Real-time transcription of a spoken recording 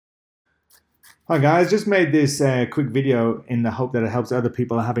Hi guys, just made this quick video in the hope that it helps other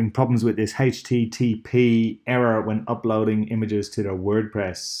people having problems with this HTTP error when uploading images to their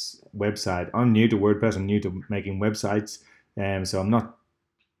WordPress website. I'm new to WordPress, I'm new to making websites, so I'm not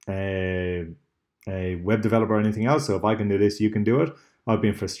a web developer or anything else, so if I can do this, you can do it. I've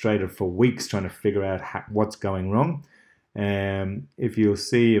been frustrated for weeks trying to figure out what's going wrong. If you'll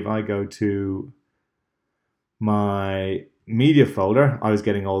see, if I go to my media folder, I was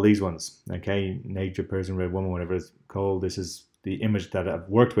getting all these ones. Okay, nature, person, red woman, whatever it's called. This is the image that I've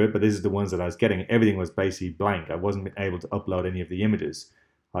worked with, but this is the ones that I was getting. Everything was basically blank. I wasn't able to upload any of the images.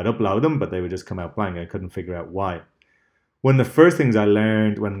 I'd upload them, but they would just come out blank. I couldn't figure out why. One of the first things I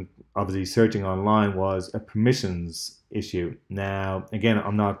learned when obviously searching online was a permissions issue. Now, again,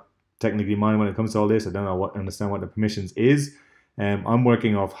 I'm not technically minded when it comes to all this. I don't understand what the permissions is. I'm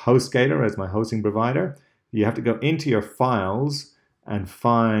working off HostGator as my hosting provider. You have to go into your files and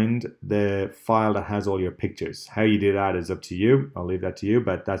find the file that has all your pictures. How you do that is up to you. I'll leave that to you,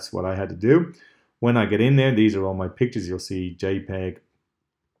 but that's what I had to do. When I get in there, these are all my pictures. You'll see JPEG,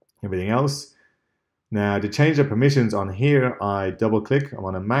 everything else. Now, to change the permissions on here, I double click. I'm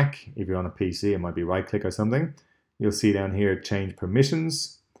on a Mac. If you're on a PC, it might be right click or something. You'll see down here, change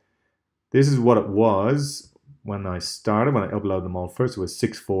permissions. This is what it was when I started, when I uploaded them all first. It was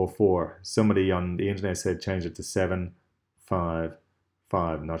 644. Somebody on the internet said change it to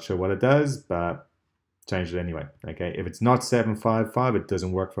 755. Not sure what it does, but change it anyway. Okay, if it's not 755, it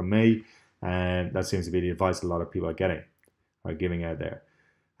doesn't work for me, and that seems to be the advice a lot of people are giving out there.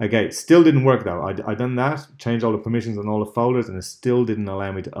 Okay, still didn't work though. I done that, changed all the permissions on all the folders, and it still didn't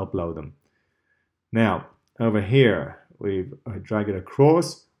allow me to upload them. Now, over here, I drag it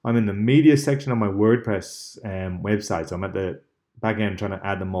across. I'm in the media section of my WordPress website, so I'm at the back end trying to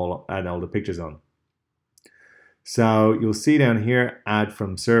add all the pictures on. So you'll see down here, add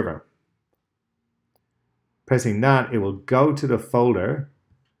from server. Pressing that, it will go to the folder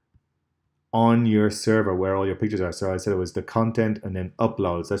on your server where all your pictures are. So I said it was the content and then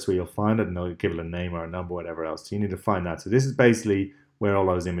uploads. That's where you'll find it, and they'll give it a name or a number, whatever else. So you need to find that. So this is basically where all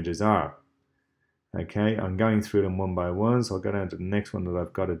those images are. Okay, I'm going through them one by one, so I'll go down to the next one that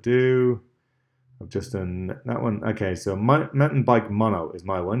I've got to do. I've just done that one. Okay, so mountain bike mono is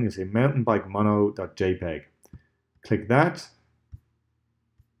my one. You see mountainbikemono.jpg. Click that,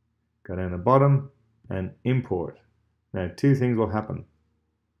 go down the bottom and import. Now, two things will happen.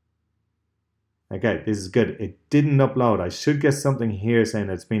 Okay, this is good. It didn't upload. I should get something here saying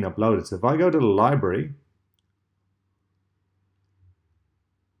that it's been uploaded. So if I go to the library,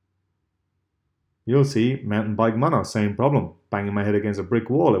 you'll see mountain bike mono, same problem. Banging my head against a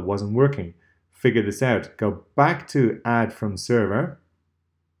brick wall, it wasn't working. Figure this out. Go back to add from server.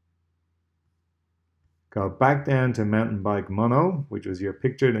 Go back down to mountain bike mono, which was your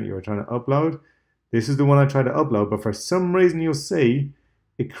picture that you were trying to upload. This is the one I tried to upload, but for some reason you'll see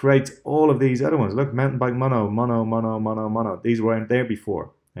it creates all of these other ones. Look, mountain bike mono, mono, mono, mono, mono. These weren't there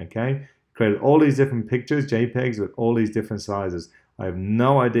before, okay? Created all these different pictures, JPEGs with all these different sizes. I have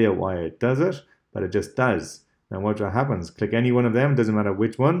no idea why it does it, but it just does. Now watch what happens. Click any one of them, doesn't matter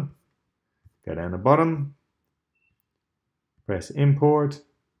which one. Go down the bottom, press import.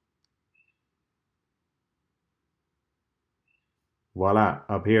 Voila,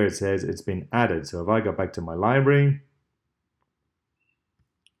 up here it says it's been added. So if I go back to my library,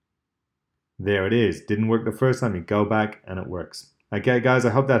 there it is. Didn't work the first time. You go back and it works. Okay, guys,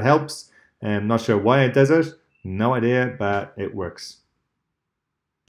 I hope that helps. I'm not sure why it does it. No idea, but it works.